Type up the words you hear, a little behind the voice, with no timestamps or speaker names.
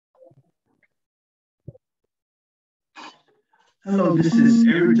Hello, this is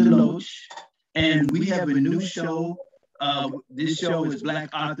Eric Deloach, and we have a new show. This show is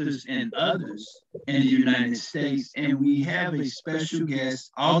Black Authors and Others in the United States, and we have a special guest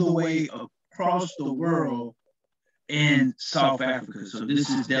all the way across the world in South Africa. So this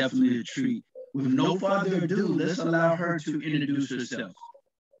is definitely a treat. With no further ado, let's allow her to introduce herself.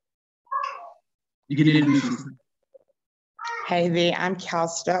 You can introduce yourself. Hey there, I'm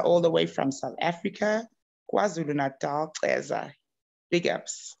Kelstar, all the way from South Africa, KwaZulu Natal, Xeza. Big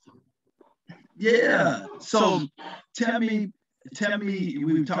ups. Yeah. So tell me,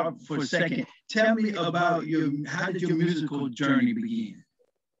 we talked for a second. Tell me about how did your musical journey begin?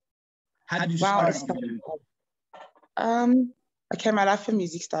 How did you Well, start? okay, my love for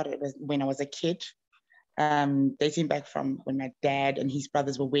music started when I was a kid, dating back from when my dad and his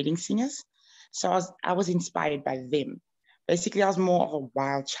brothers were wedding singers. So I was inspired by them. Basically, I was more of a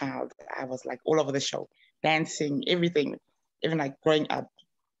wild child. I was like all over the show, dancing, everything, even like growing up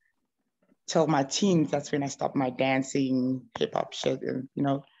till my teens. That's when I stopped my dancing, hip hop shit, and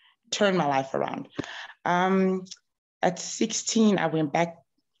turned my life around. Um, at 16, I went back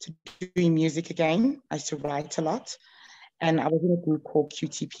to doing music again. I used to write a lot, and I was in a group called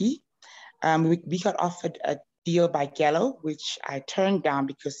QTP. We got offered a deal by Gallo, which I turned down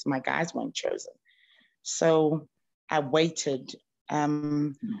because my guys weren't chosen. So I waited.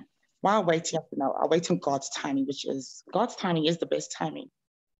 While waiting, I wait on God's timing, God's timing is the best timing.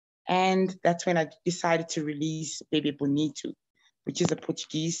 And that's when I decided to release Baby Bonito, which is a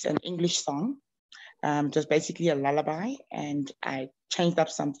Portuguese and English song. It was basically a lullaby, and I changed up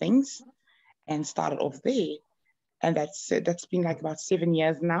some things and started off there. And that's been like about 7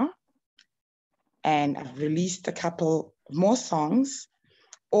 years now. And I've released a couple more songs,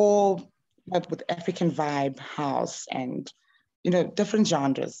 all with African vibe, house, and different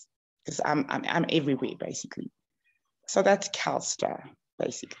genres. Because I'm everywhere basically. So that's Kelstar,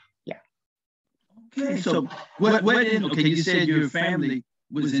 basically. Yeah. Okay, so okay, you said your family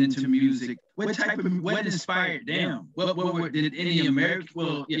was into music. What inspired them? Did any American,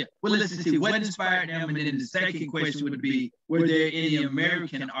 well, yeah, well, let's just see, what inspired them? And then the second question would be, were there any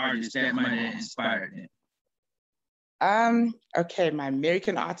American artists that might have inspired them? Okay, my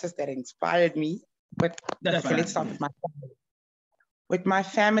American artist that inspired me, but okay, let's start with my family. With my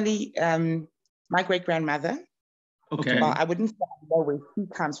family, my great-grandmother, okay, well, I wouldn't know where she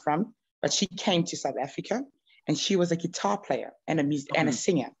comes from, but she came to South Africa, and she was a guitar player and and a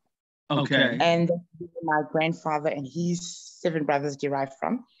singer. Okay. And my grandfather and his 7 brothers derived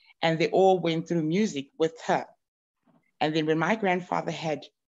from, and they all went through music with her. And then when my grandfather had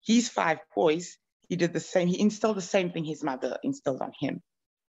his 5 boys, he did the same. He instilled the same thing his mother instilled on him.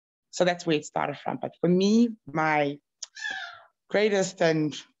 So that's where it started from. But for me, my greatest,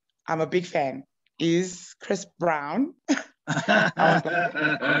 and I'm a big fan, is Chris Brown.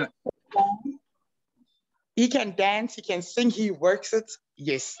 He can dance, he can sing, he works it.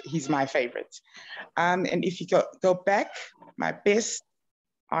 Yes, he's my favorite. And if you go back, my best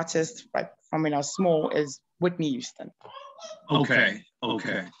artist from when I was small is Whitney Houston. Okay.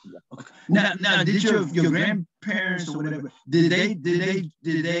 Now, did your grandparents or whatever, did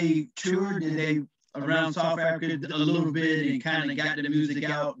they tour? Did they around South Africa a little bit and kind of got the music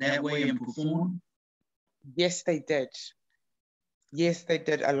out that way and perform? Yes, they did. Yes, they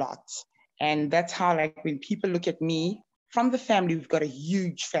did a lot. And that's how, like, when people look at me, from the family, we've got a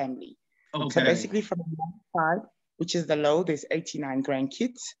huge family. Okay. So basically from the side, which is the low, there's 89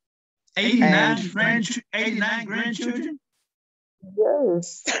 grandkids. 89 grandchildren?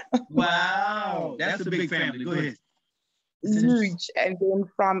 Yes. Wow. That's a big family. Go ahead. Huge. And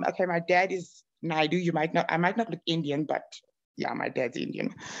then my dad is Naidu. I might not look Indian, but yeah, my dad's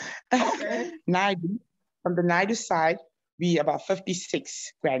Indian. Okay. Naidu. From the Naidu side, we about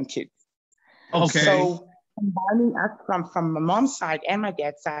 56 grandkids. Okay. So combining us from my mom's side and my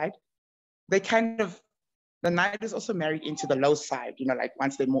dad's side, the Naidus also married into the low side, like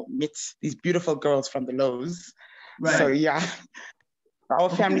once they meet these beautiful girls from the lows. Right. So yeah, our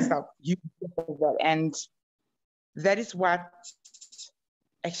families are beautiful, and that is what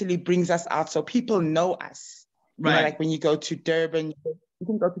actually brings us out. So people know us. Right. Like when you go to Durban, you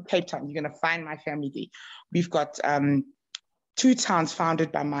can go to Cape Town, you're going to find my family there. We've got 2 towns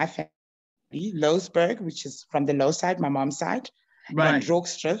founded by my family, Louwsburg, which is from the low side, my mom's side, right, and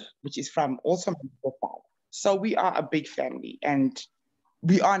Droogstrup, which is from also my mom's side. So we are a big family, and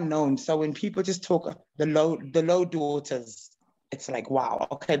we are known. So when people just talk the low daughters, it's like, wow,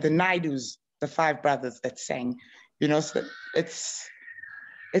 okay, the Naidus, the 5 brothers that sang, so it's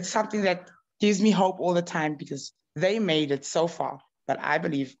something that gives me hope all the time, because they made it so far, but I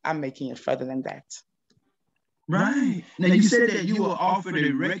believe I'm making it further than that. Right. Now you said that you were offered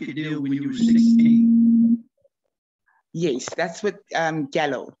a record deal when you were 16. Yes, that's with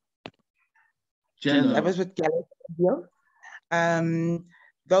Gallo. Jello. That was with Gallo.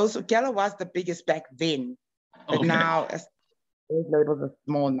 Gallo was the biggest back then, but now those labels are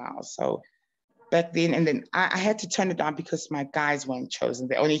small now. So back then, and then I had to turn it down because my guys weren't chosen.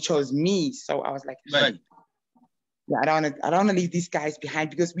 They only chose me. So I was like, right. Yeah, I don't want to leave these guys behind,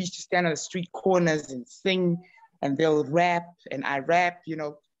 because we used to stand on the street corners and sing, and they'll rap and I rap.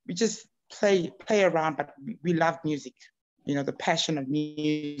 We just play around, but we love music. The passion of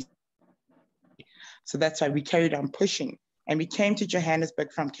music. So that's why we carried on pushing. And we came to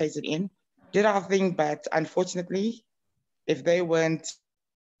Johannesburg from KZN, did our thing, but unfortunately, if they weren't.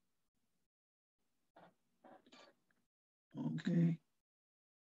 Okay.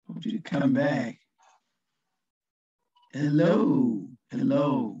 Want you to come back. Hello.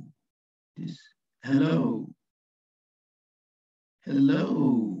 Hello. Hello.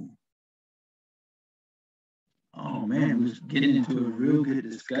 Hello. Oh man, we're getting into a real good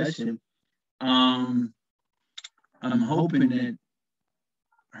discussion. I'm hoping that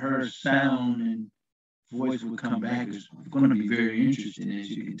her sound and voice will come back. It's going to be very interesting, as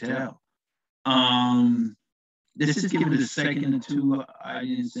you can tell. Let's just give it a second or two,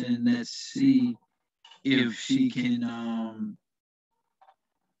 audience, and let's see if she can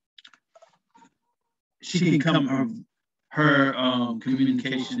come her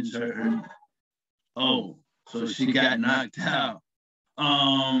communications. So she got knocked out.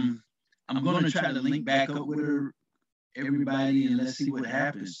 I'm going to try to link back up with her, everybody, and let's see what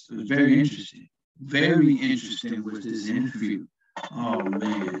happens. It was very interesting. Very interesting was this interview. Oh,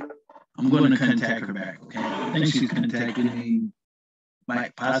 man. I'm going to contact her back, okay? I think she's contacting me,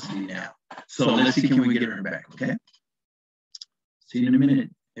 might possibly now. So let's see, can we get her back, okay? See you in a minute,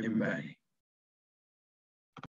 everybody.